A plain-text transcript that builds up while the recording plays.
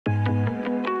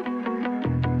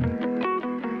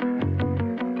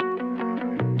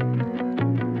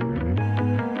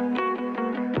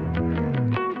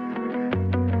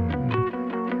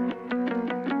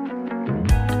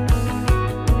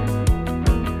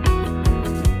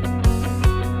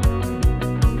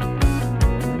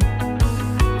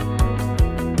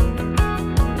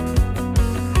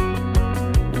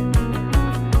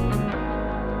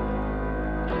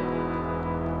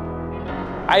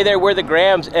Hi there, we're the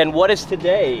Grams, and what is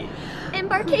today?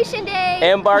 Embarkation Day!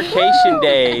 Embarkation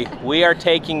Day. We are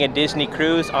taking a Disney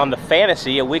cruise on the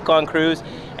Fantasy, a week-long cruise,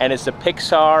 and it's the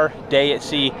Pixar Day at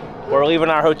Sea. We're leaving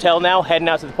our hotel now, heading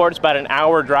out to the port. It's about an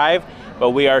hour drive,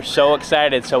 but we are so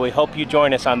excited, so we hope you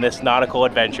join us on this nautical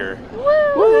adventure. Woo!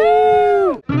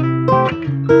 Woo!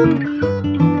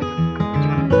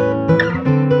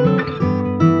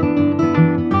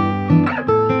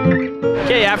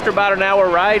 Okay, after about an hour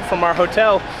ride from our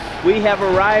hotel, we have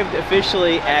arrived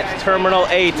officially at Terminal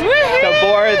 8 to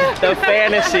board the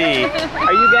Fantasy.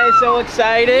 Are you guys so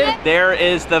excited? There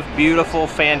is the beautiful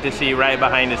Fantasy right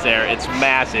behind us there. It's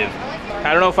massive.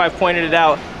 I don't know if I've pointed it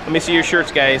out. Let me see your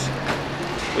shirts, guys.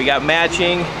 We got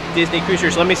matching Disney cruise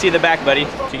shirts. Let me see the back, buddy.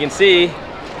 So you can see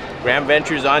Grand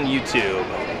Ventures on YouTube.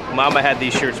 Mama had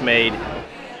these shirts made.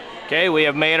 Okay, we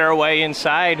have made our way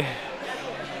inside.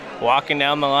 Walking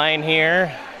down the line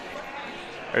here.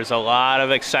 There's a lot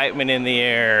of excitement in the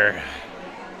air.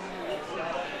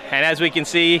 And as we can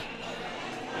see,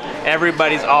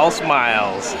 everybody's all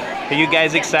smiles. Are you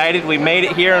guys excited? We made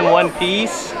it here in one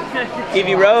piece.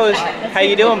 Evie Rose, how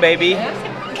you doing, baby?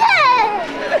 Good!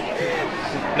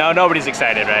 No, nobody's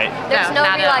excited, right? There's no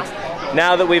relax.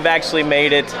 Now that we've actually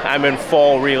made it, I'm in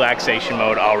full relaxation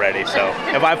mode already. So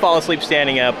if I fall asleep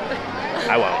standing up,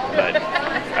 I won't, but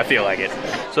I feel like it.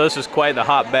 So this is quite the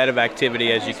hotbed of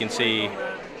activity, as you can see.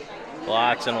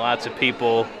 Lots and lots of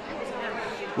people.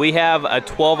 We have a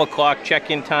 12 o'clock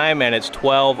check-in time, and it's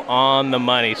 12 on the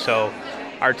money, so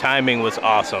our timing was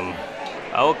awesome.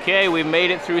 Okay, we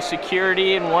made it through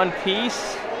security in one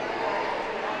piece.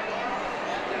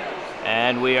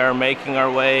 And we are making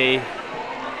our way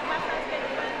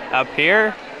up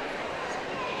here.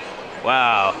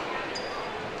 Wow.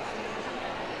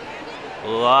 A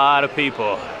lot of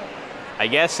people. I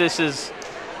guess this is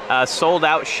a sold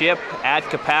out ship at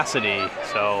capacity,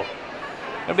 so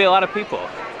there'll be a lot of people.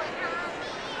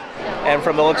 And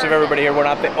from the looks of everybody here, we're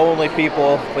not the only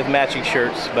people with matching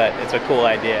shirts, but it's a cool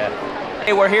idea.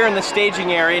 Hey, we're here in the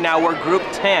staging area. Now we're group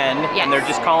 10, and they're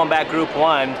just calling back group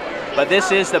 1, but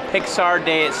this is the Pixar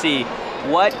Day at Sea.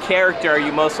 What character are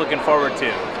you most looking forward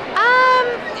to?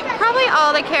 Probably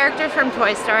all the characters from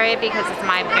Toy Story, because it's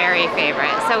my very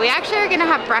favorite. So we actually are gonna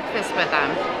have breakfast with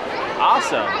them.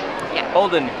 Awesome. Yeah.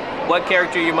 Holden, what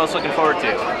character are you most looking forward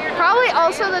to? Probably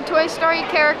also the Toy Story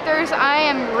characters. I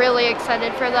am really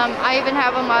excited for them. I even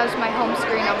have them as my home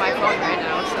screen on my phone right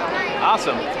now. So.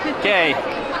 Awesome. Okay,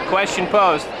 question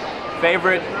posed.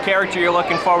 Favorite character you're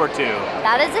looking forward to?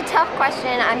 That is a tough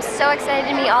question. I'm so excited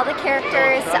to meet all the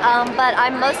characters, but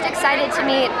I'm most excited to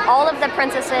meet all of the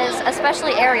princesses,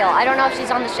 especially Ariel. I don't know if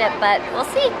she's on the ship, but we'll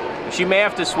see. She may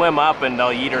have to swim up and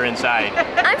they'll eat her inside.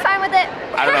 I'm fine with it.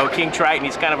 I don't know, King Triton,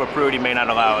 he's kind of a prude, he may not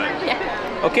allow it.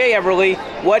 Yeah. Okay, Everly,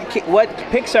 what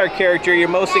Pixar character you're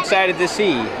most excited to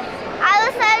see? I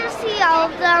was excited to see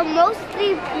all of them,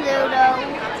 mostly Pluto.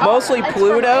 Mostly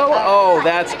Pluto? Oh,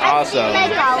 that's awesome.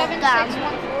 Like all of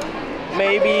them.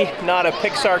 Maybe not a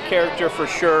Pixar character for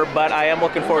sure, but I am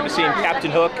looking forward to seeing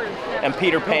Captain Hook and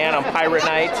Peter Pan on Pirate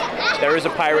Night. There is a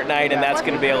Pirate Night, and that's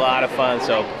going to be a lot of fun,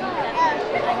 so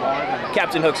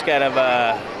Captain Hook's kind of,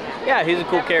 yeah, he's a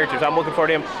cool character, so I'm looking forward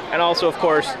to him. And also, of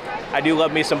course, I do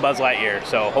love me some Buzz Lightyear,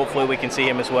 so hopefully we can see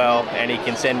him as well, and he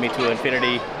can send me to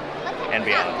infinity and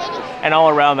beyond. And all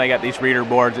around, they got these reader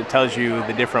boards that tells you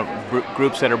the different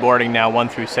groups that are boarding now, 1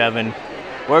 through 7.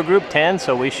 We're group 10,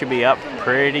 so we should be up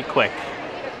pretty quick.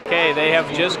 Okay, they have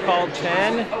just called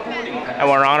 10, and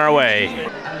we're on our way.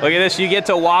 Look at this, you get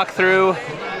to walk through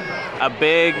a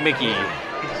big Mickey.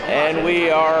 And we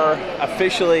are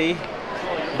officially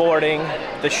boarding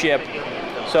the ship.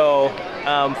 So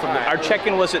our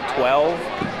check-in was at 12,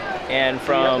 and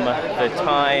from the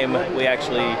time we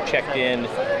actually checked in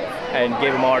and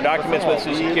gave them all our documents, went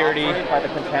through security,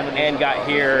 and got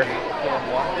here,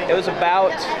 it was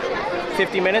about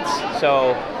 50 minutes,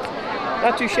 so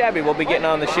not too shabby. We'll be getting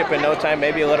on the ship in no time,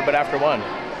 maybe a little bit after 1.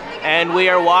 And we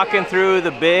are walking through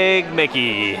the big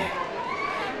Mickey.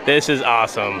 This is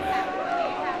awesome.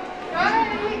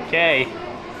 Okay,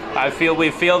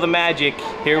 we feel the magic.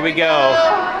 Here we go.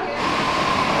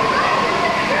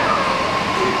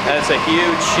 That's a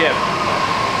huge ship.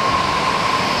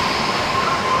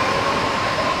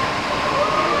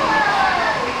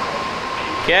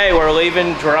 Okay, we're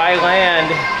leaving dry land.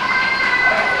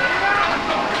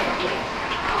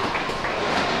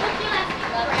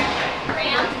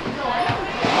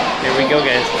 Here we go,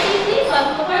 guys.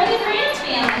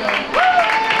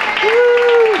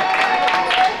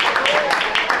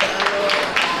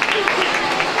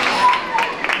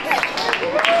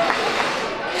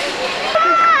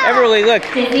 Everly, look,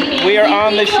 we are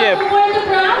on the ship. for the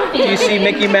Brown family. Do you see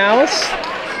Mickey Mouse?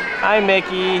 Hi,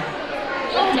 Mickey.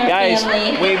 Guys,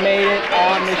 we made it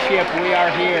on the ship. We are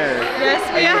here. Yes,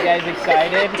 we are. Are you guys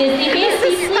excited? Disney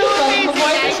Fancy Welcome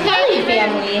aboard the Kelly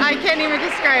family. I can't even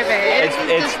describe it.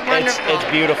 It's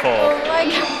beautiful. Oh my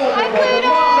God.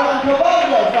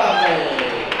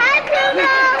 Hi, Pluto. Hi,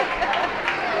 Pluto.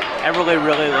 Everly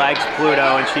really likes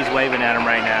Pluto, and she's waving at him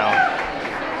right now.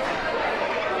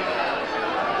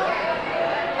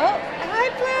 Oh, hi,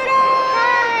 Pluto.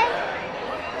 Hi.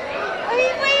 Oh, he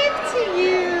waved to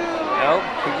you. Nope,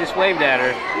 he just waved at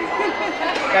her.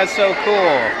 That's so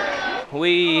cool.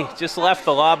 We just left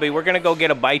the lobby. We're gonna go get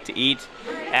a bite to eat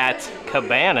at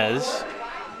Cabana's,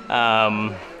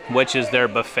 which is their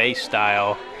buffet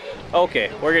style.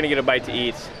 Okay, we're gonna get a bite to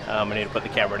eat. I need to put the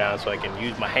camera down so I can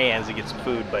use my hands to get some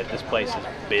food, but this place is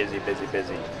busy, busy,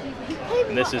 busy.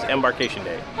 And this is Embarkation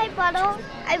Day. Hey, Bottle.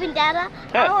 I mean, Dada.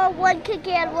 Huh. I want one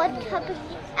cookie and one cup and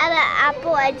an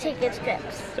apple and chicken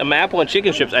strips. Some apple and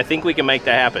chicken strips. I think we can make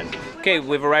that happen. Okay,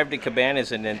 we've arrived at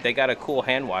Cabana's, and then they got a cool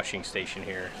hand washing station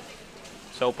here.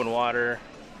 Soap and water,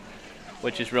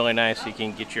 which is really nice so you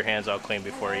can get your hands all clean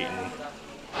before eating.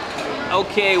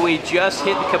 Okay, we just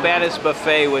hit the Cabana's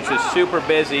buffet, which was super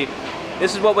busy.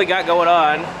 This is what we got going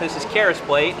on. This is Kara's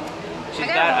plate. She's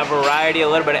got a variety, a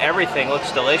little bit of everything.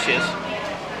 Looks delicious.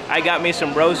 I got me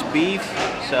some roast beef,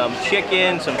 some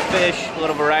chicken, some fish, a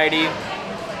little variety.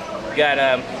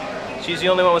 Got she's the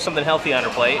only one with something healthy on her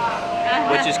plate,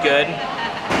 which is good.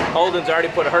 Holden's already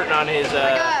put a hurting on his.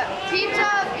 Pizza,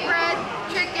 bread,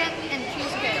 chicken, and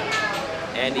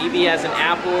cheesecake. And Evie has an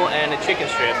apple and a chicken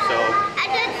strip. So. And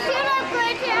then soon I'm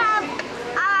going to have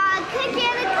a cookie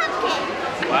and a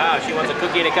cupcake. Wow, she wants a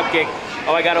cookie and a cupcake.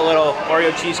 Oh, I got a little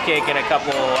Oreo cheesecake and a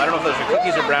couple. I don't know if those are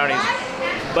cookies or brownies.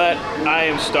 But I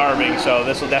am starving, so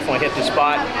this will definitely hit the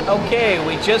spot. Okay,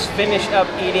 we just finished up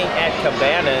eating at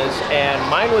Cabana's, and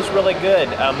mine was really good.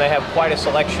 They have quite a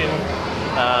selection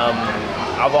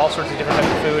of all sorts of different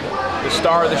types of food. The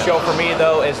star of the show for me,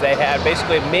 though, is they had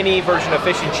basically a mini version of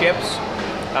fish and chips.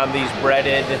 These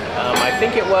breaded, I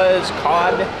think it was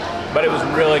cod, but it was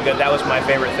really good. That was my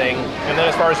favorite thing. And then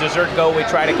as far as dessert go, we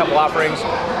tried a couple offerings.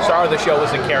 Star of the show was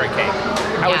the carrot cake.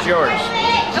 How was yours?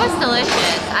 It was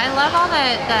delicious. I love all the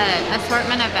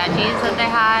assortment of veggies that they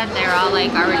had. They're all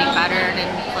like already buttered and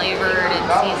flavored and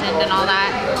seasoned and all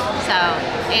that. So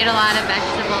ate a lot of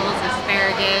vegetables,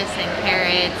 asparagus and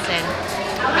carrots, and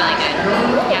really good.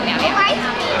 Yum, yum, yum.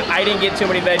 I didn't get too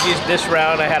many veggies this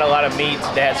round. I had a lot of meat.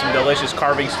 They had some delicious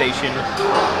carving station,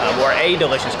 or a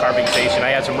delicious carving station.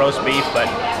 I had some roast beef,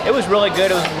 but it was really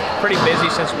good. It was pretty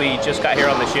busy since we just got here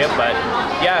on the ship, but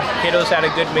yeah, kiddos had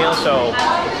a good meal, so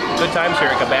good times here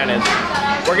at Cabana's.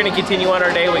 We're gonna continue on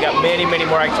our day. We got many, many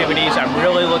more activities. I'm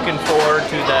really looking forward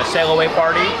to the sail away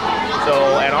party.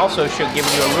 And also she'll give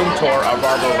you a room tour of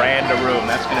our veranda room.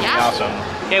 That's gonna be awesome.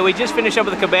 Okay, we just finished up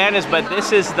with the Cabanas, but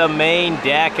this is the main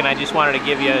deck, and I just wanted to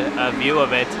give you a view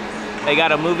of it. They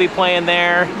got a movie playing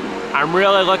there. I'm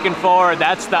really looking forward.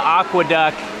 That's the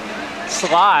aqueduct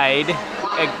slide.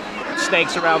 It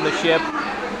snakes around the ship.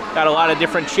 Got a lot of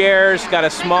different chairs. Got a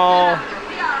small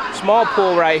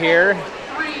pool right here.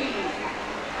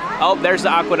 Oh, there's the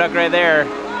aqueduct right there.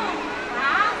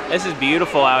 This is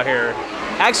beautiful out here.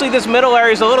 Actually, this middle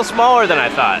area is a little smaller than I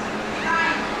thought,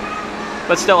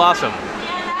 but still awesome.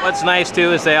 What's nice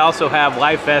too is they also have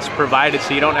life vests provided,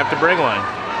 so you don't have to bring one.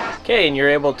 Okay, and you're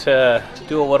able to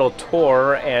do a little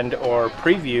tour and or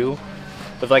preview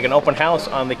with like an open house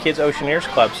on the Kids Oceaneers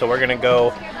Club. So we're gonna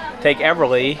go take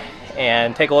Everly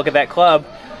and take a look at that club.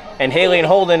 And Haley and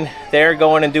Holden, they're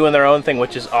going and doing their own thing,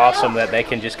 which is awesome that they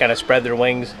can just kind of spread their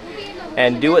wings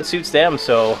and do what suits them.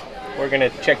 So we're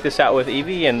gonna check this out with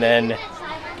Evie and then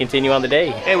continue on the day.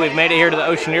 Hey, we've made it here to the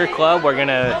Oceaneer Club. We're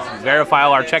gonna verify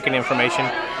all our check-in information.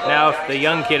 Now, if the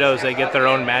young kiddos, they get their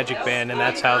own magic band, and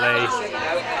that's how they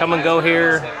come and go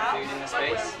here.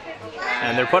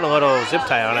 And they're putting a little zip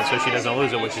tie on it so she doesn't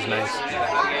lose it, which is nice.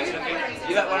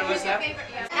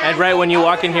 And right when you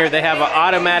walk in here, they have an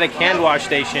automatic hand wash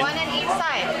station. One on each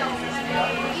side.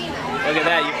 Look at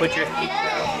that, you put your...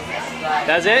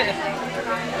 That's it?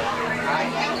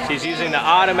 She's using the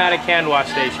automatic hand wash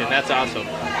station. That's awesome.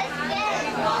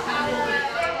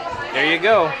 There you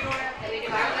go.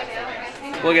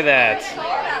 Look at that.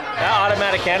 That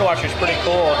automatic hand washer is pretty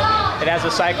cool. It has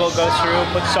a cycle, goes through,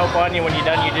 puts soap on you. When you're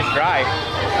done, you just dry.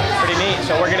 Pretty neat.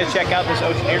 So we're going to check out this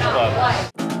Oceaneers Club.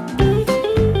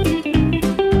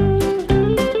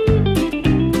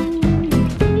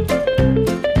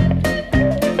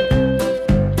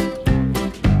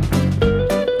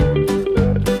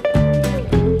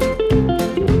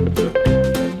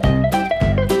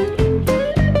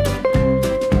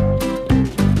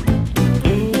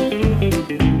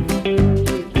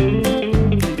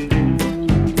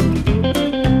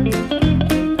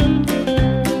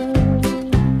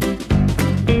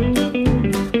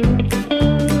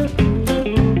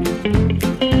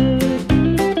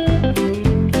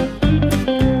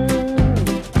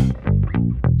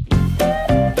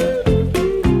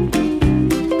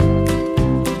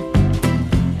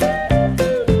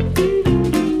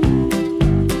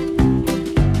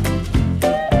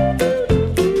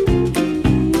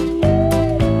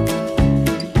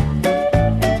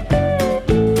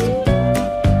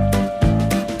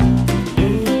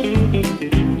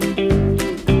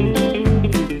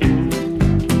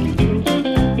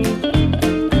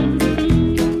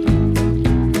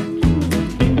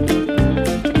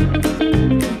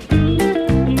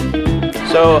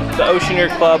 So the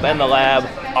Oceaneers Club and the lab,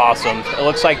 awesome. It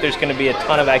looks like there's going to be a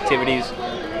ton of activities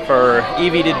for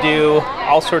Evie to do,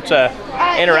 all sorts of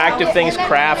interactive things,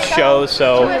 crafts, shows.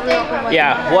 So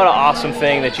yeah, what an awesome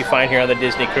thing that you find here on the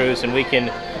Disney cruise, and we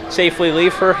can safely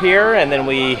leave her here, and then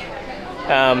we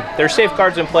there's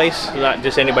safeguards in place, not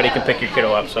just anybody can pick your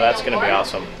kiddo up, so that's going to be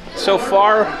awesome. So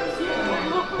far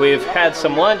we've had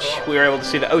some lunch, we were able to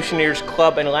see the Oceaneers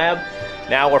Club and lab.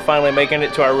 Now we're finally making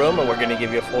it to our room, and we're going to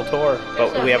give you a full tour,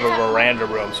 but we have a veranda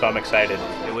room, so I'm excited.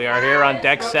 We are here on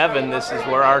deck 7. This is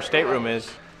where our stateroom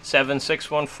is,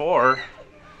 7614.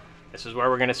 This is where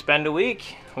we're going to spend a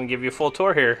week. We'll give you a full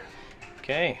tour here.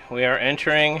 Okay, we are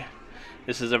entering.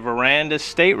 This is a veranda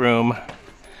stateroom.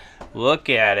 Look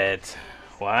at it.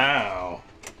 Wow.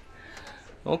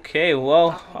 Okay,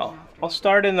 well, I'll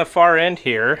start in the far end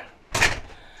here.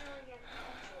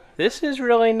 This is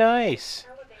really nice.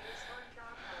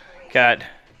 Got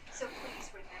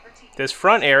this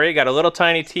front area, got a little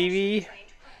tiny TV,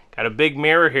 got a big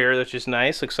mirror here, which is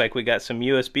nice. Looks like we got some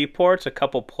USB ports, a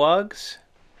couple plugs,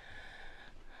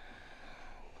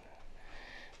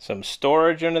 some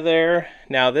storage under there.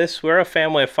 Now we're a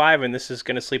family of 5, and this is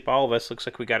going to sleep all of us. Looks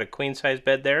like we got a queen size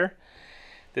bed there.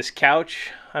 This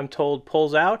couch, I'm told,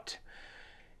 pulls out,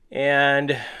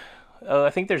 and I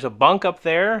think there's a bunk up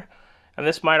there. And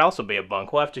this might also be a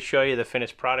bunk. We'll have to show you the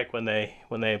finished product when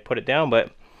they put it down,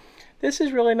 but this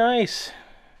is really nice.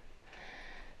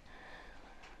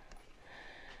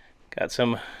 Got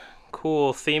some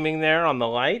cool theming there on the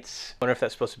lights. Wonder if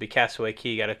that's supposed to be Castaway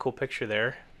Cay. Got a cool picture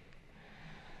there.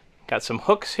 Got some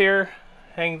hooks here,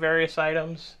 hang various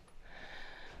items.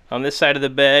 On this side of the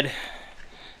bed,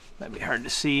 might be hard to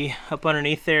see. Up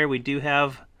underneath there, we do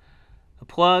have a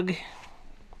plug.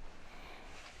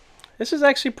 This is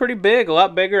actually pretty big, a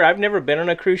lot bigger. I've never been on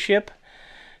a cruise ship.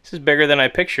 This is bigger than I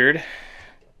pictured.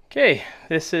 Okay,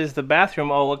 this is the bathroom.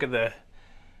 Oh, look at the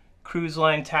cruise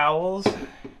line towels.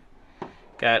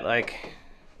 Got like,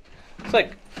 it's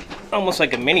like almost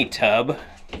like a mini tub.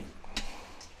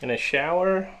 And a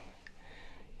shower.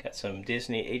 Got some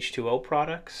Disney H2O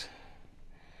products.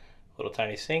 Little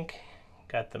tiny sink.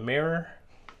 Got the mirror.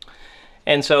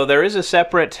 And so there is a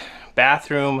separate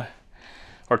bathroom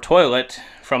or toilet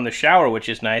from the shower, which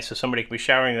is nice. So somebody can be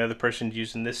showering, the other person's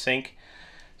using this sink.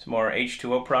 Some more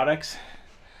H2O products.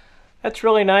 That's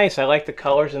really nice. I like the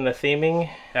colors and the theming.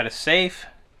 Got a safe.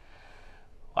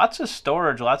 Lots of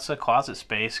storage, lots of closet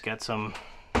space. Got some,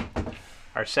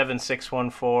 our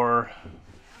 7614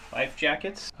 life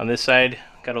jackets. On this side,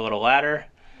 got a little ladder.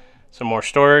 Some more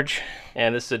storage.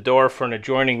 And this is a door for an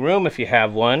adjoining room if you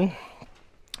have one.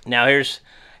 Now here's,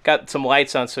 got some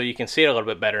lights on so you can see it a little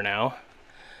bit better now.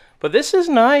 But this is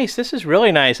nice. This is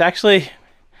really nice. Actually,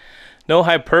 no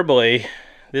hyperbole.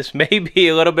 This may be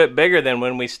a little bit bigger than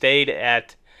when we stayed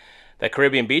at the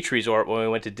Caribbean Beach Resort when we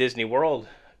went to Disney World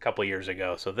a couple years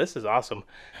ago. So this is awesome.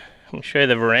 Let me show you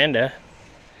the veranda.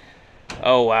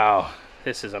 Oh, wow.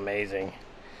 This is amazing.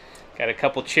 Got a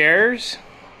couple chairs,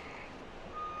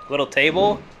 little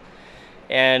table,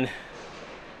 and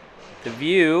the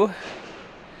view.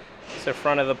 It's the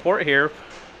front of the port here.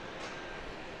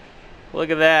 Look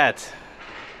at that.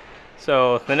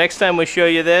 So the next time we show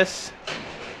you this,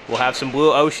 we'll have some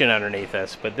blue ocean underneath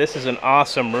us. But this is an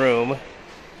awesome room.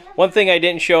 One thing I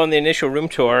didn't show in the initial room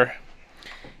tour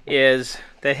is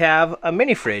they have a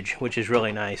mini fridge, which is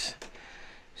really nice.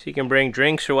 So you can bring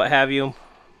drinks or what have you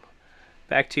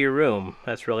back to your room.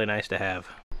 That's really nice to have.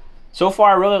 So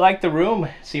far, I really like the room.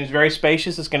 It seems very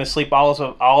spacious. It's going to sleep all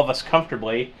of us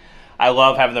comfortably. I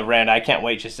love having the veranda. I can't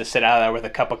wait just to sit out there with a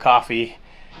cup of coffee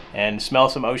and smell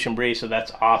some ocean breeze, so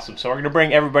that's awesome. So we're going to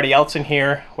bring everybody else in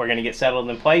here. We're going to get settled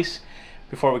in place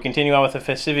before we continue on with the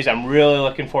festivities. I'm really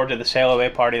looking forward to the sail away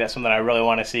party. That's something I really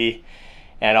want to see.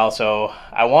 And also,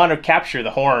 I want to capture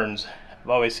the horns. I've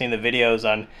always seen the videos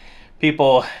on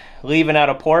people leaving out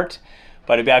of port,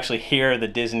 but to actually hear the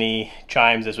Disney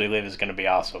chimes as we leave is going to be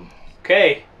awesome.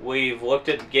 Okay, we've looked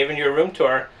at giving you a room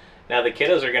tour. Now the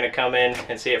kiddos are going to come in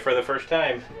and see it for the first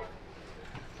time.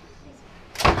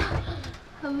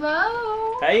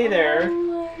 Hello. Hey there.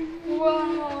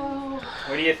 Whoa.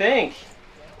 What do you think?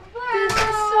 This is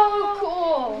so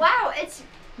cool. Wow, it's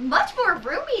much more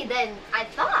roomy than I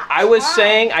thought. I was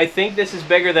saying I think this is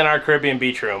bigger than our Caribbean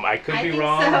beach room. I could be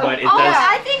wrong, so. but it does.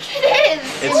 I think it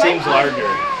is. It seems larger.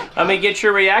 Let me get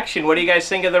your reaction. What do you guys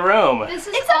think of the room? This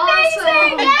is It's awesome.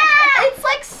 amazing. Yeah. It's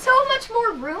like so much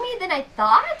more roomy than I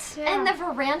thought. Yeah. And the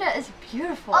veranda is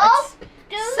beautiful. Oh,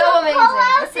 It's so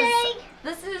amazing.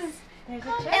 This is There's a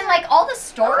chair. And like all the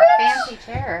storage. Fancy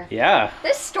chair. Yeah.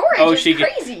 This storage is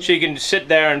crazy. She can sit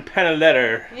there and pen a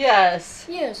letter. Yes.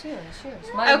 Yes.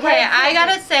 Okay, I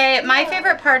gotta say, my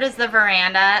favorite part is the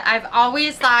veranda. I've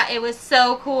always thought it was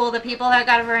so cool, the people that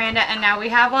got a veranda, and now we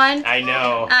have one. I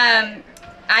know.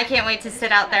 I can't wait to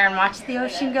sit out there and watch the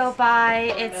ocean go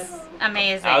by. It's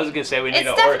amazing. I was gonna say we need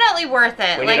It's definitely worth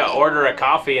it. We need to order a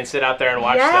coffee and sit out there and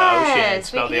watch the ocean and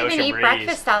smell the ocean breeze. We can even eat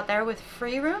breakfast out there with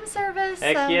free room service.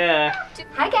 Heck yeah.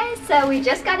 Hi guys, so we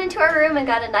just got into our room and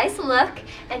got a nice look,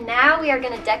 and now we are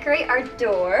going to decorate our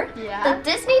door. Yeah. The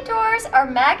Disney doors are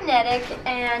magnetic,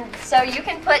 and so you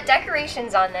can put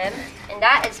decorations on them, and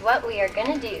that is what we are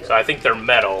going to do. So I think they're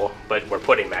metal, but we're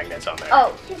putting magnets on there.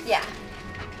 Oh, yeah.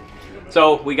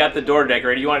 So we got the door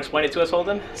decorated. You want to explain it to us,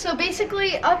 Holden? So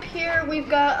basically up here we've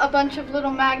got a bunch of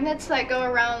little magnets that go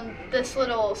around this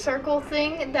little circle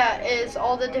thing that is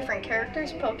all the different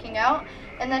characters poking out.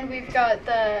 And then we've got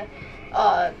the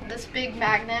this big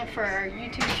magnet for our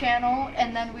YouTube channel,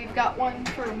 and then we've got one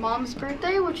for Mom's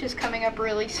birthday, which is coming up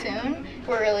really soon.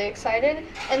 We're really excited.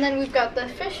 And then we've got the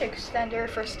fish extender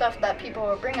for stuff that people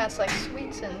will bring us, like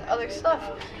sweets and other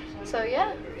stuff. So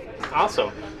yeah.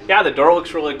 Awesome. Yeah, the door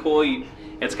looks really cool.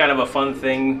 It's kind of a fun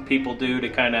thing people do to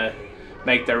kind of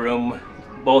make their room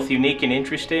both unique and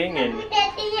interesting. And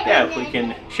yeah, we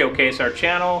can showcase our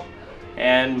channel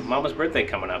and Mama's birthday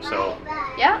coming up. So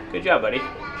yeah, good job, buddy.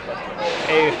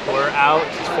 Hey, we're out.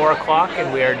 It's 4 o'clock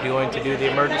and we are doing to do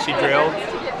the emergency drill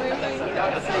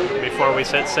before we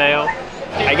set sail.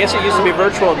 I guess it used to be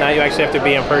virtual, now you actually have to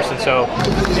be in person, so.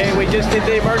 Okay, we just did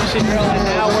the emergency drill and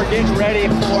now we're getting ready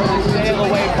for the sail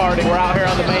away party. We're out here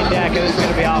on the main deck and this is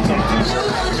gonna be awesome.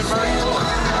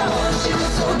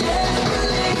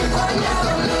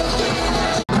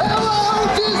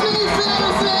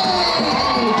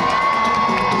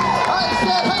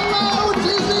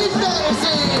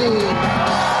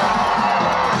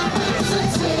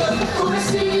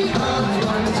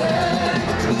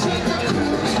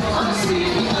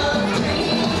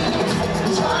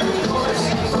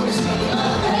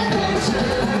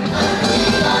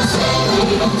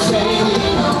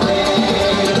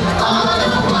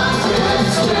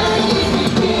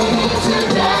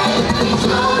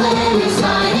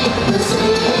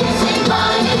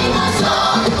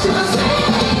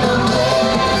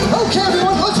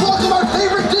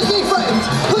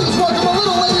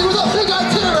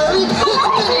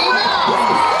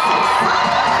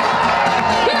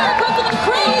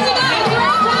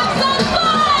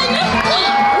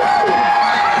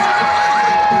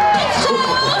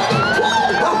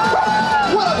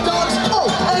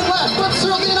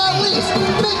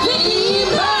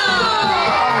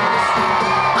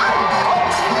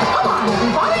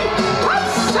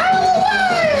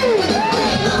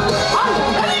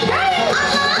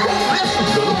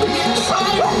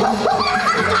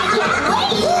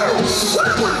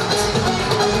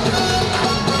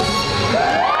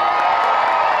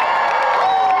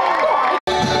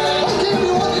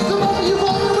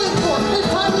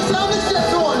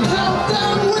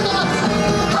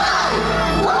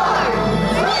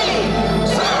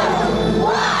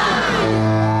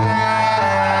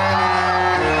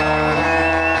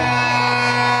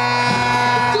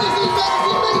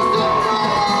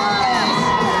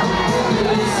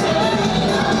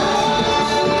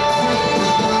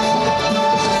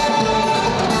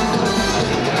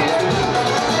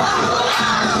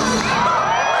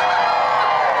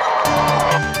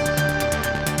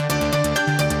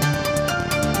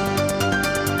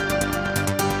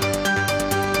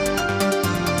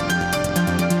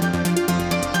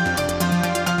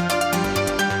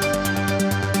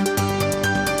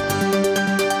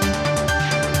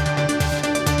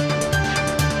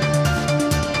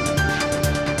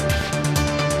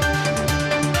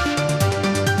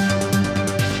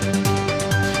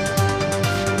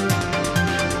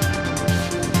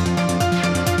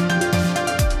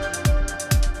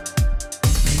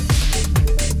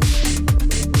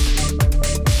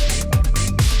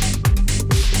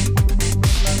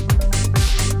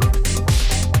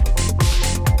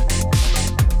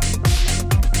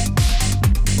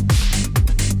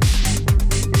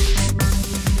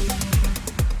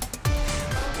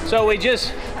 So we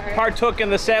just partook in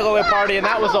the sail away party and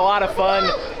that was a lot of fun.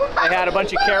 They had a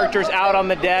bunch of characters out on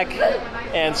the deck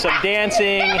and some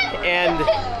dancing, and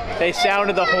they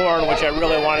sounded the horn, which I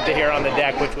really wanted to hear on the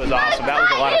deck, which was awesome. That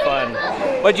was a lot of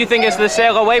fun. What did you think of the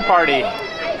sail away party?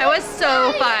 It was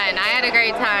so fun. I had a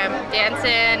great time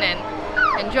dancing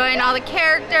and enjoying all the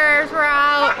characters were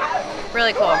out.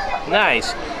 Really cool.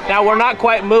 Nice. Now we're not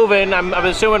quite moving. I'm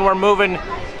assuming we're moving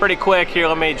pretty quick. Here,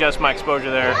 let me adjust my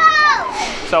exposure there.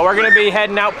 So we're gonna be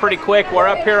heading out pretty quick. We're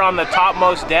up here on the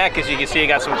topmost deck. As you can see, I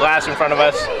got some glass in front of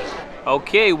us.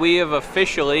 Okay, we have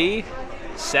officially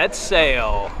set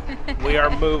sail. We are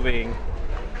moving.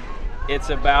 It's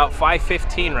about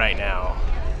 5:15 right now.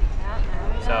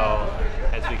 So,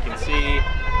 as we can see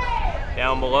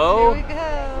down below,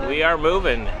 we are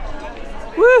moving.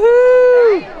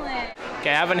 Woohoo! Okay,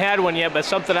 I haven't had one yet, but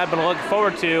something I've been looking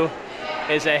forward to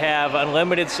is they have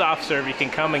unlimited soft serve. You can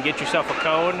come and get yourself a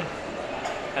cone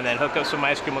and then hook up some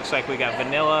ice cream. Looks like we got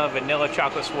vanilla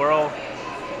chocolate swirl,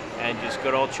 and just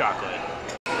good old chocolate.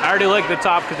 I already licked the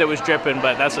top because it was dripping,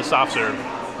 but that's a soft serve.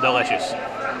 Delicious.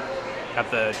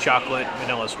 Got the chocolate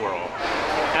vanilla swirl.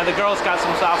 And the girls got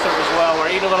some soft serve as well. We're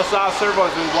eating a little soft serve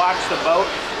as we watch the boat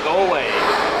go away.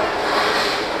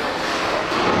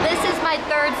 This is my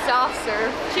third soft serve.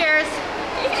 Cheers.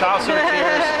 Soft serve,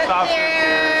 cheers. Soft serve,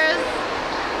 cheers.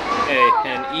 Okay,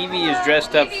 and Evie is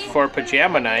dressed up for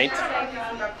pajama night.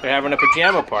 They're having a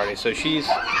pajama party, so she's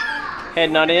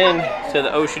heading on in to the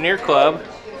Oceaneers Club.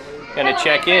 Gonna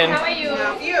check in.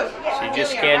 She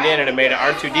just scanned in and it made an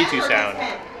R2-D2 sound.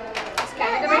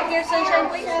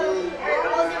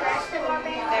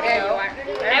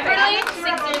 Everly, 6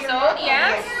 years old,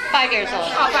 yes. 5 years old.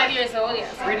 Oh, 5 years old,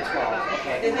 yes. 3 to 12.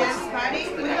 Okay. What's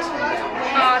the next one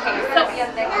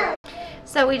down?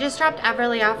 So we just dropped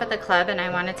Everly off at the club, and I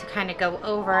wanted to kind of go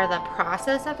over the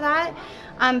process of that.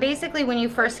 Basically, when you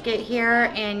first get here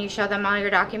and you show them all your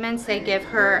documents, they give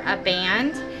her a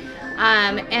band.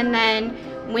 And then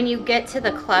when you get to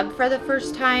the club for the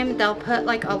first time, they'll put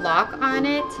like a lock on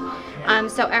it.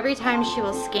 So every time she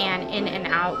will scan in and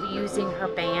out using her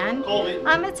band.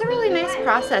 It's a really nice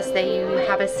process that you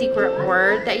have a secret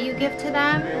word that you give to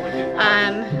them.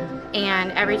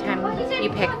 And every time you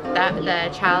pick the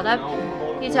child up,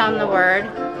 you tell them the word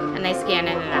and they scan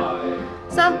in and out.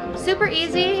 So super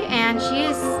easy, and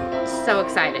she's so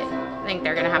excited. I think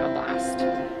they're gonna have a blast.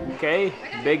 Okay,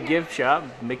 big gift shop,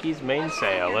 Mickey's main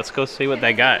sale. Let's go see what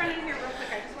they got.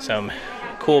 Some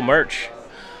cool merch.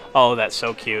 Oh, that's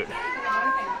so cute.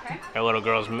 Our little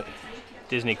girl's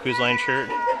Disney Cruise Line shirt,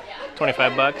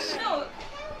 25 bucks.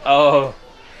 Oh,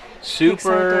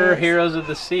 Super Heroes of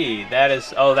the Sea. That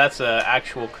is, oh, that's an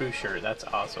actual cruise shirt. That's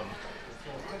awesome.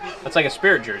 That's like a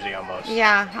Spirit jersey almost.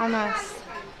 Yeah, almost.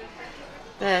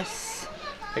 This.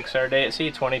 Pixar Day at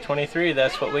Sea 2023,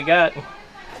 that's what we got.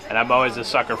 And I'm always a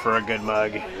sucker for a good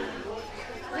mug. Look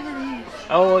at these.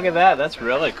 Oh, look at that. That's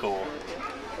really cool.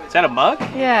 Is that a mug?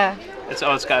 Yeah. It's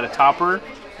got a topper.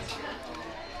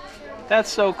 That's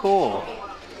so cool.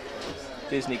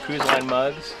 Disney Cruise Line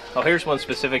mugs. Oh, here's one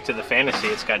specific to the fantasy.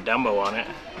 It's got Dumbo on it.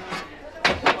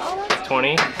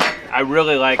 20. I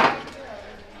really like.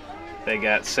 They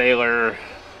got Sailor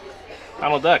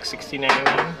Donald Duck,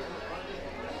 $16.91.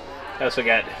 I also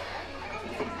got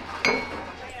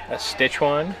a Stitch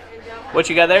one. What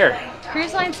you got there?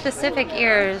 Cruise Line specific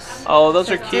ears. Oh, those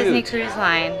are cute. Disney Cruise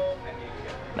Line.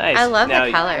 Nice. I love now,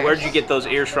 the colors. Where'd you get those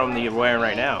ears from that you're wearing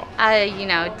right now? You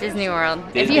know, Disney World.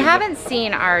 If Disney you World. haven't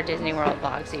seen our Disney World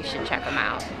vlogs, you should check them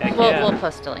out. Heck yeah. We'll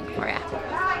post a link for you.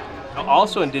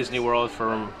 Also in Disney World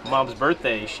for Mom's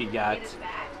birthday, she got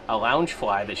a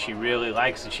Loungefly that she really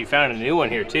likes, and she found a new one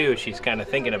here too. She's kind of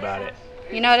thinking about it.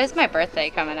 You know, it is my birthday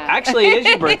coming up. Actually, it is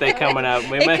your birthday coming up.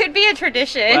 It could be a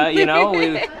tradition. Well, you know,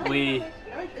 we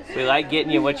like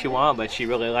getting you what you want, but she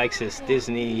really likes this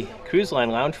Disney Cruise Line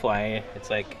Loungefly. It's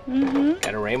like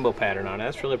got a rainbow pattern on it.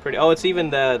 That's really pretty. Oh, it's even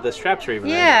the straps are even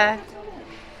yeah. Rainbow.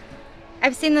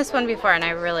 I've seen this one before, and I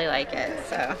really like it.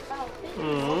 So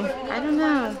I don't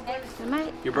know. I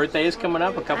might. Your birthday is coming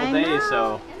up a couple days,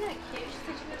 so.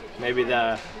 Maybe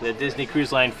the Disney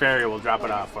Cruise Line ferry will drop it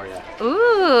off for you.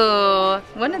 Ooh,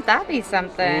 wouldn't that be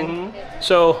something?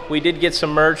 So we did get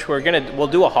some merch. We'll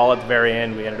do a haul at the very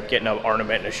end. We ended up getting an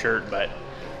ornament and a shirt, but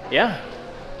yeah,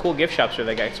 cool gift shops here.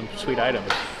 They got some sweet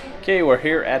items. Okay, we're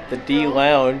here at the D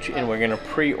Lounge, and we're gonna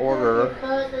pre-order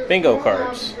bingo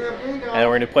cards, and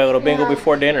we're gonna play a little bingo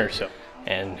before dinner.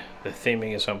 And the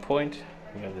theming is on point.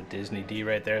 We have the Disney D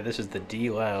right there. This is the D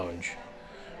Lounge.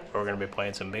 We're gonna be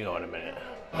playing some bingo in a minute.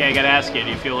 Okay, I gotta ask you, do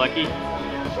you feel lucky?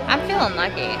 I'm feeling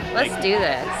lucky. Let's do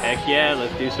this. Heck yeah,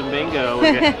 let's do some bingo.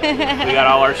 We got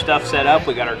all our stuff set up.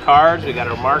 We got our cards, we got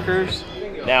our markers.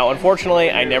 Now,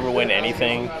 unfortunately, I never win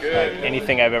anything, like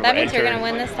anything I've ever That means entered. you're gonna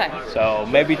win this time. So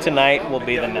maybe tonight will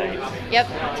be the night. Yep,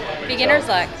 beginner's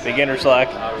luck. Beginner's luck.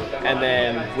 And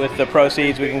then with the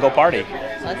proceeds, we can go party.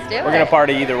 Let's do it. We're gonna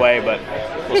party either way, but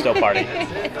we'll still party.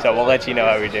 So we'll let you know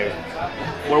how we do.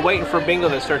 We're waiting for bingo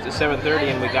that starts at 7:30,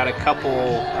 and we got a couple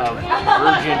of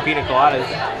virgin pina coladas.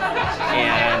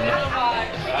 And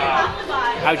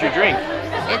how's your drink?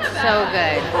 It's so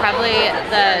good. Probably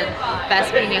the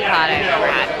best pina colada I've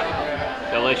ever had.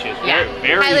 Delicious. Yeah,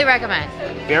 highly recommend.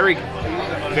 Very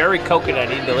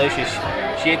coconutty, delicious.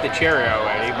 She ate the cherry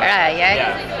already, but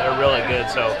yeah, they're really good.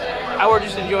 So we're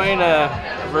just enjoying a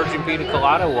virgin pina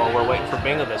colada while we're waiting for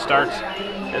bingo that starts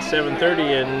at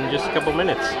 7:30 in just a couple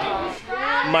minutes.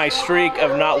 My streak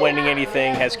of not winning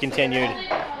anything has continued,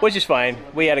 which is fine.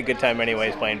 We had a good time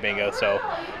anyways playing bingo. So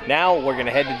now we're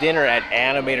gonna head to dinner at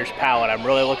Animators Palette. I'm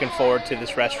really looking forward to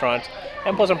this restaurant,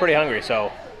 and plus I'm pretty hungry,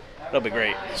 so it'll be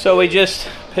great. So we just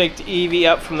picked Evie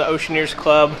up from the Oceaneers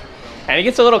Club, and it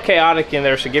gets a little chaotic in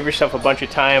there, so give yourself a bunch of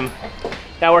time.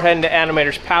 Now we're heading to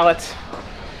Animators Palette.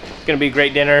 It's gonna be a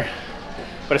great dinner.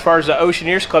 But as far as the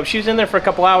Oceaneers Club, she was in there for a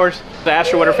couple hours. I asked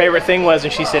her what her favorite thing was,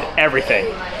 and she said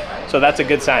everything. So that's a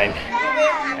good sign.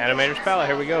 Animators Palette,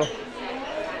 here we go.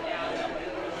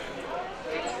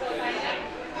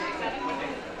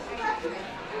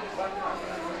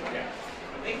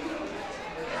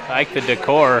 I like the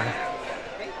decor.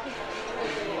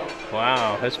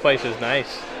 Wow, this place is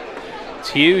nice. It's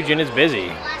huge and it's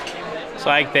busy. It's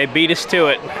like they beat us to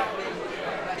it.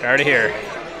 It's already here.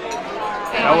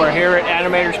 Now we're here at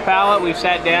Animators Palette. We've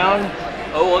sat down.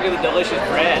 Oh, look at the delicious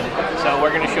bread. So we're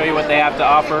going to show you what they have to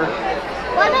offer.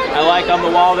 I like on the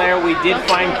wall there, we did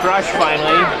find Crush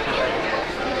finally.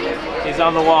 He's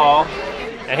on the wall.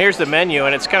 And here's the menu,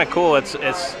 and it's kind of cool. It's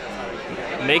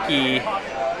Mickey.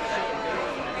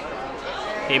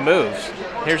 He moves.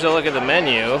 Here's a look at the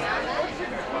menu.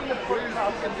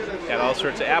 Got all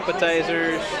sorts of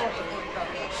appetizers,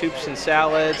 soups and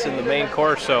salads, and the main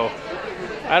course. So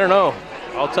I don't know.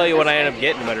 I'll tell you what I end up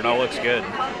getting, but it all looks good.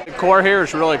 The decor here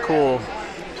is really cool.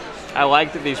 I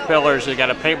like that these pillars, they got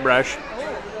a paintbrush,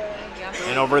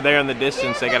 and over there in the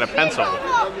distance they got a pencil.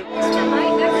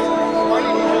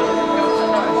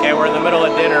 Okay, we're in the middle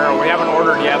of dinner. We haven't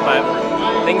ordered yet, but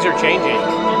things are changing.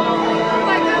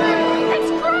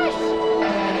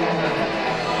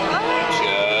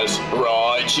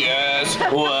 Righteous,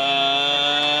 whoa,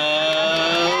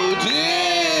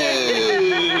 dudes!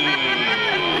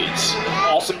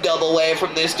 Awesome double wave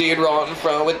from this dude right in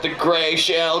front with the gray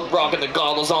shell, rocking the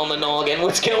goggles on the noggin.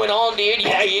 What's going on, dude?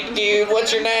 Yeah, you dude.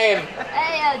 What's your name?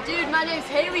 Hey, dude, my name's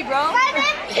Haley, bro.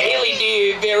 Haley,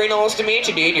 dude. Very nice to meet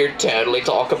you, dude. You're totally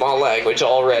talking my language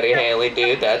already, Haley,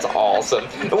 dude. That's awesome.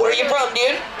 Where are you from,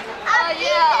 dude?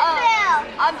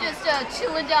 I'm just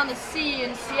chilling down the sea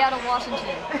in Seattle,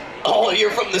 Washington. Oh,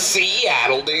 you're from the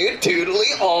Seattle, dude.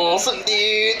 Totally awesome,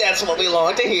 dude. That's what we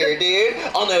like to hear, dude.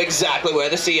 I'll know exactly where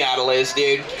the Seattle is,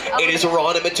 dude. It is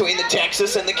right in between the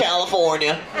Texas and the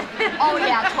California. Oh,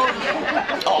 yeah,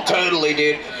 totally. Oh, totally,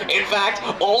 dude. In fact,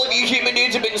 all of you human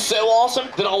dudes have been so awesome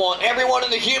that I want everyone in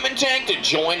the human tank to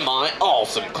join my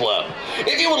Awesome Club.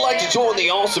 If you would like to join the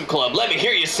Awesome Club, let me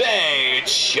hear you say,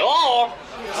 "Sure."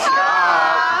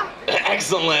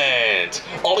 Excellent.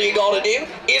 All you gotta do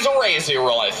is raise your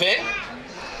right hand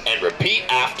and repeat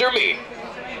after me.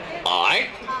 I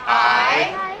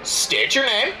state your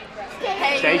name.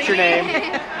 State your name.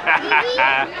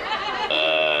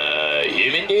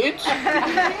 Human dudes?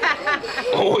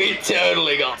 We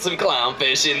totally got some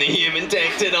clownfish in the human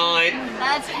tank tonight.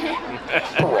 That's him.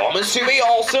 Promise to be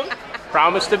awesome.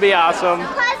 Promise to be awesome.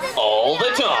 All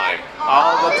the time.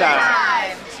 All the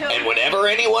time. And whenever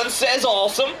anyone says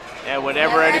awesome. And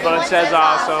whenever anyone says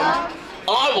awesome.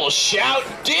 I will shout,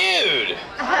 dude.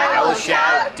 I will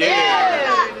shout,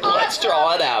 dude. Let's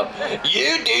draw it out.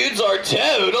 You dudes are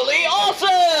totally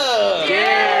awesome.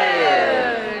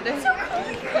 Dude.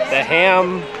 The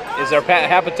ham is our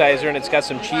appetizer, and it's got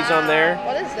some cheese on there.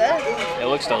 What is this? It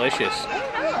looks delicious.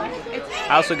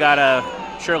 I also got a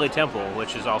Shirley Temple,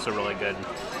 which is also really good.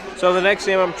 So the next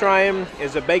thing I'm trying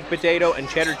is a baked potato and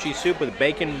cheddar cheese soup with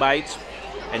bacon bites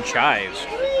and chives.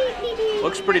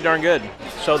 Looks pretty darn good.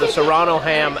 So the Serrano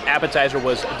ham appetizer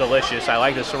was delicious. I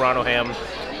like the Serrano ham.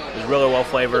 It was really well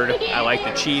flavored. I like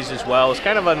the cheese as well. It's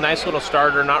kind of a nice little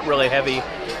starter, not really heavy.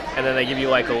 And then they give you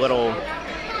like a little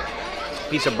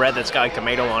piece of bread that's got like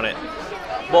tomato on it.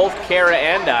 Both Kara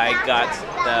and I got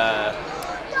the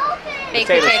baked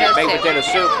potato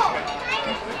soup.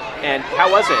 And how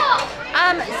was it?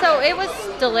 So it was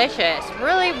delicious.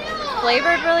 Really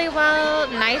flavored really well,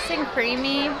 nice and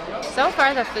creamy. So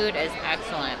far the food is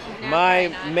excellent. My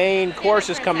main course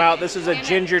has come out. This is a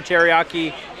ginger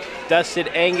teriyaki dusted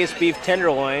Angus beef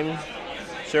tenderloin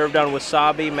served on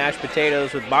wasabi, mashed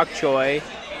potatoes with bok choy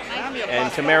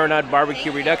and tamarind nut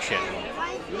barbecue reduction.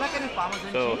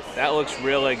 So that looks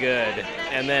really good.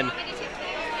 And then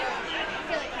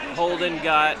Holden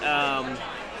got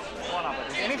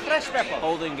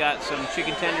some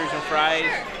chicken tenders and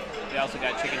fries. They also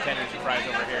got chicken tenders and fries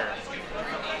over here.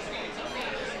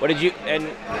 What did you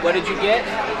get?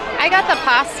 I got the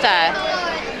pasta.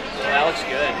 That looks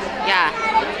good. Yeah.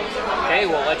 Okay,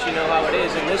 we'll let you know how it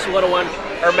is. And this little one,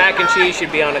 our mac and cheese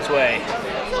should be on its way.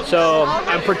 So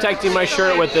I'm protecting my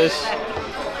shirt with this,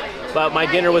 but my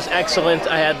dinner was excellent.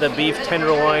 I had the beef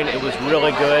tenderloin. It was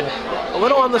really good. A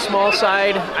little on the small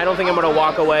side. I don't think I'm gonna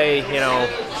walk away, you know,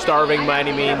 starving by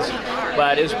any means,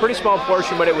 but it was a pretty small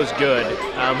portion, but it was good.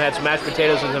 Had some mashed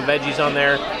potatoes and some veggies on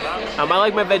there. I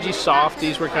like my veggies soft.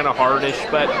 These were kind of hardish,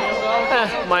 but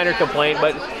minor complaint,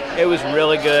 but it was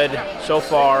really good so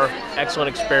far. Excellent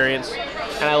experience.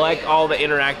 And I like all the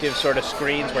interactive sort of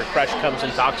screens where Crush comes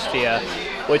and talks to you,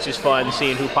 which is fun,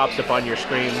 seeing who pops up on your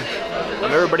screen.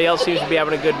 Everybody else seems to be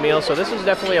having a good meal, so this is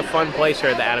definitely a fun place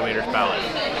here at the Animators Palette.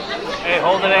 Hey,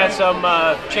 Holden had some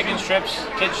chicken strips,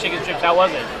 kids chicken strips. How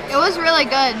was it? It was really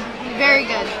good. Very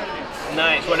good.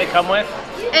 Nice. What did it come with?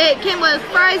 It came with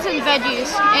fries and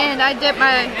veggies, and I dipped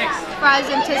my fries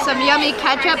into some yummy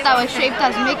ketchup that was shaped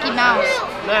as Mickey Mouse.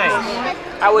 Nice.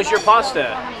 How was your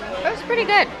pasta? It was pretty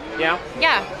good. Yeah?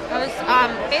 Yeah. It was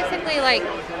basically like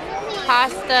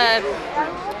pasta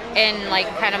in like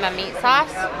kind of a meat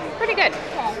sauce. Pretty good.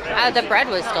 The bread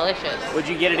was delicious. Would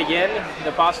you get it again,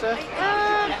 the pasta?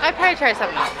 I'd probably try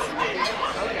something else.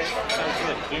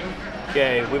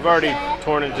 Okay, we've already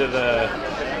torn into the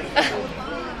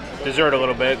dessert a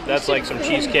little bit. That's like some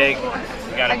cheesecake.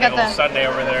 We got a big old sundae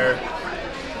over there.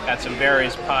 Got some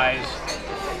various pies.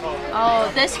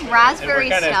 Oh, this raspberry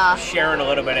and we're stuff. Kind of sharing a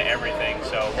little bit of everything,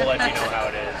 so we'll let you know how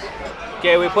it is.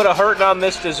 Okay, we put a hurtin' on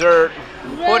this dessert.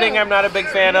 Pudding I'm not a big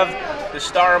fan of. The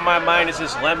star in my mind is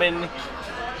this lemon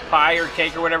pie or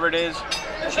cake or whatever it is.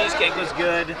 Cheesecake was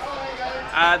good.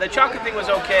 The chocolate thing was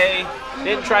okay.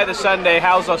 Didn't try the sundae.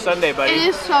 How's the sundae, buddy? It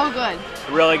is so good.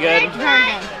 Really good? Very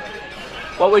good.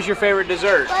 What was your favorite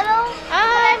dessert?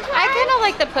 I kind of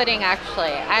like the pudding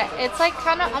actually. It's like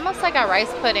kind of almost like a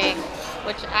rice pudding,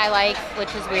 which I like,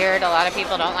 which is weird. A lot of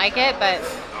people don't like it, but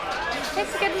it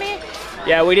tastes good to me.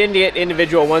 Yeah, we didn't get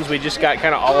individual ones. We just got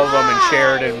kind of all of them and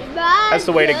shared, and that's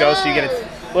the way to go. So you get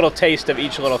a little taste of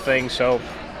each little thing. So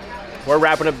we're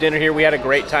wrapping up dinner here. We had a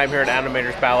great time here at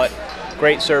Animators Palette.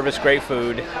 Great service, great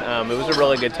food. It was a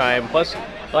really good time. Plus,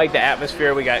 I like the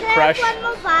atmosphere. We got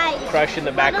Crush in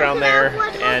the background there,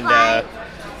 and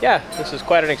yeah, this is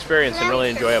quite an experience and really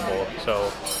enjoyable.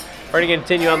 So we're gonna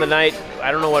continue on the night.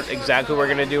 I don't know what exactly we're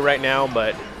gonna do right now,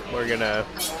 but we're gonna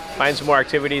find some more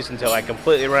activities until I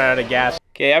completely run out of gas.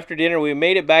 Okay, after dinner we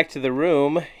made it back to the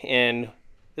room, and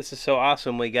this is so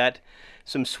awesome. We got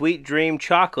some Sweet Dream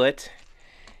chocolate,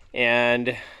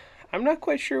 and I'm not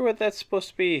quite sure what that's supposed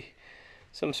to be.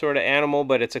 Some sort of animal,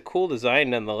 but it's a cool design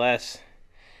nonetheless.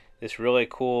 It's really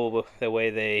cool the way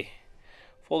they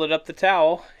folded up the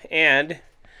towel, and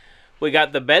we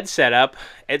got the bed set up.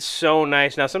 It's so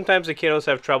nice. Now sometimes the kiddos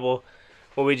have trouble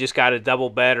when we just got a double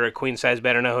bed or a queen size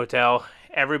bed in a hotel.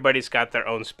 Everybody's got their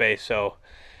own space. So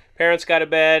parents got a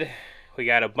bed, we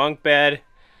got a bunk bed,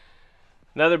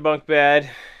 another bunk bed,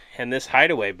 and this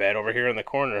hideaway bed over here in the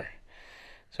corner.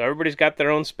 So everybody's got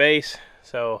their own space.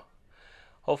 So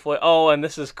hopefully, oh, and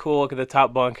this is cool. Look at the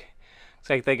top bunk. Looks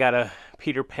like they got a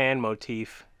Peter Pan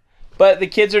motif. But the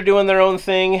kids are doing their own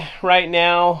thing right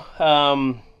now.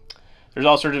 There's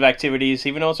all sorts of activities.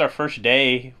 Even though it's our first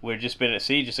day, we've just been at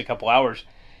sea just a couple hours.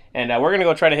 And we're going to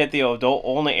go try to hit the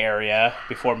adult-only area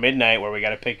before midnight, where we got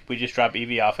to pick. We just dropped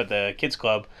Evie off at the kids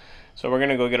club. So we're going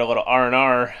to go get a little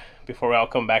R&R before we all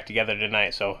come back together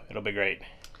tonight. So it'll be great.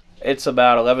 It's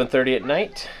about 11:30 at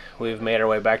night. We've made our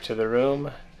way back to the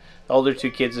room. The older two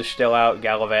kids are still out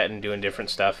gallivanting, doing different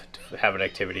stuff, having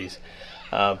activities.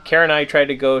 Kara and I tried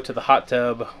to go to the hot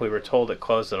tub. We were told it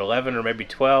closed at 11 or maybe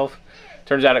 12.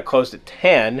 Turns out it closed at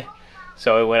 10.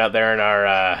 So we went out there in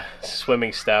our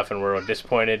swimming stuff and we're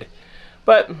disappointed.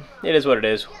 But it is what it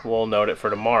is. We'll note it for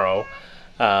tomorrow.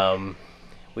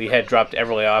 We had dropped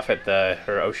Everly off at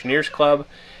her Oceaneers Club.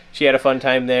 She had a fun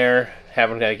time there,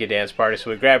 having like a dance party.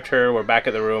 So we grabbed her. We're back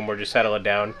at the room. We're just settling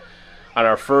down on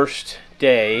our first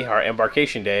day, our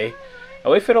embarkation day.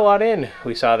 And we fit a lot in.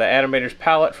 We saw the Animators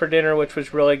Palette for dinner, which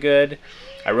was really good.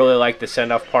 I really liked the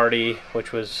send-off party,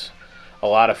 which was a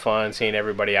lot of fun, seeing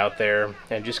everybody out there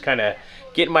and just kind of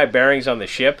getting my bearings on the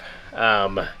ship.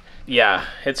 Yeah,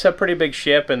 it's a pretty big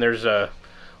ship and there's a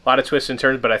lot of twists and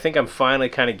turns, but I think I'm finally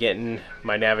kind of getting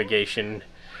my navigation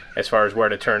as far as where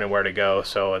to turn and where to go,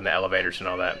 so in the elevators and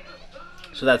all that.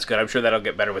 So that's good. I'm sure that'll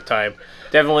get better with time.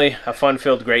 Definitely a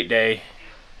fun-filled, great day.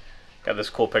 Got this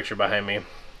cool picture behind me.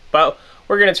 But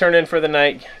we're going to turn in for the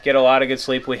night, get a lot of good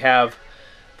sleep. We have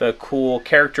the cool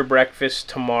character breakfast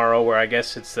tomorrow, where I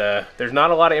guess it's there's not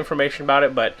a lot of information about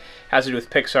it, but has to do with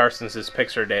Pixar since it's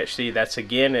Pixar Day at Sea. That's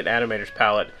again at Animators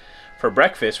Palette for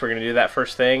breakfast. We're going to do that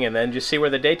first thing and then just see where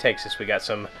the day takes us. We got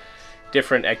some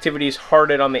different activities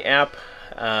hearted on the app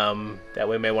that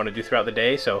we may want to do throughout the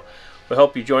day, so we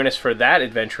hope you join us for that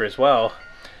adventure as well.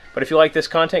 But if you like this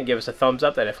content, give us a thumbs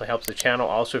up. That definitely helps the channel.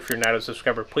 Also, if you're not a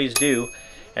subscriber, please do,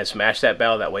 and smash that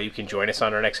bell. That way you can join us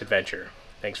on our next adventure.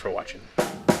 Thanks for watching.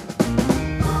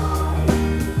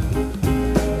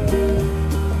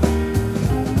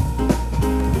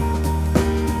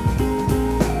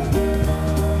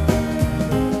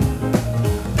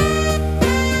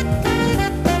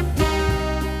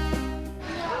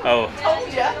 Oh,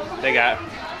 they got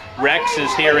Rex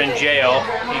is here in jail.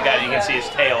 You can see his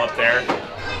tail up there.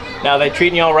 Now, they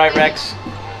treating you all right, Rex?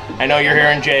 I know you're here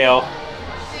in jail.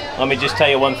 Let me just tell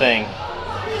you one thing.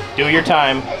 Do your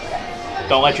time.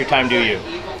 Don't let your time do you.